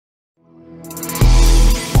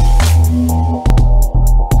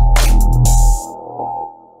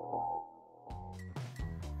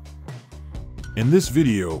In this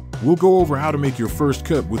video, we'll go over how to make your first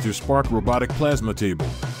cut with your Spark Robotic plasma table.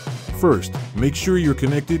 First, make sure you're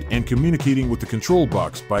connected and communicating with the control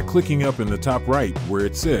box by clicking up in the top right where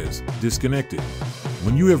it says Disconnected.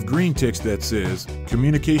 When you have green text that says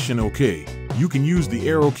Communication OK, you can use the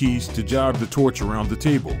arrow keys to jog the torch around the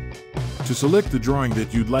table. To select the drawing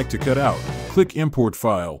that you'd like to cut out, click Import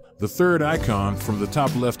File, the third icon from the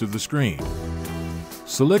top left of the screen.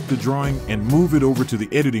 Select the drawing and move it over to the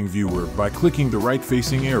editing viewer by clicking the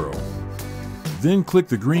right-facing arrow. Then click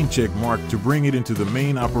the green check mark to bring it into the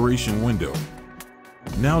main operation window.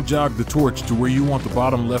 Now jog the torch to where you want the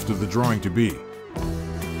bottom left of the drawing to be.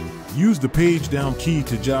 Use the page down key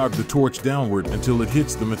to jog the torch downward until it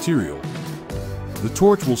hits the material. The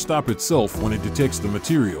torch will stop itself when it detects the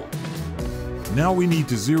material. Now we need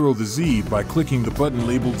to zero the Z by clicking the button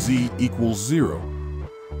labeled Z equals 0.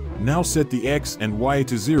 Now set the X and Y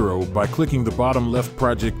to 0 by clicking the bottom left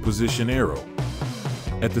project position arrow.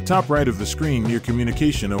 At the top right of the screen near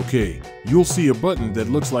Communication OK, you'll see a button that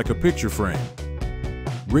looks like a picture frame.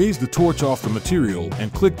 Raise the torch off the material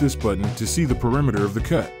and click this button to see the perimeter of the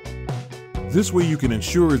cut. This way you can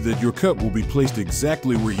ensure that your cut will be placed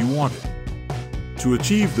exactly where you want it. To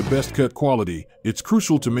achieve the best cut quality, it's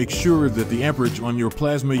crucial to make sure that the amperage on your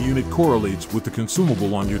plasma unit correlates with the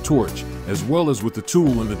consumable on your torch, as well as with the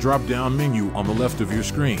tool in the drop-down menu on the left of your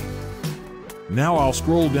screen. Now I'll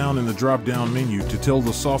scroll down in the drop-down menu to tell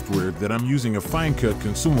the software that I'm using a fine cut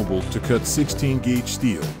consumable to cut 16-gauge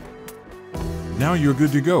steel. Now you're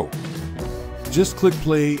good to go. Just click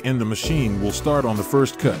play and the machine will start on the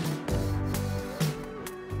first cut.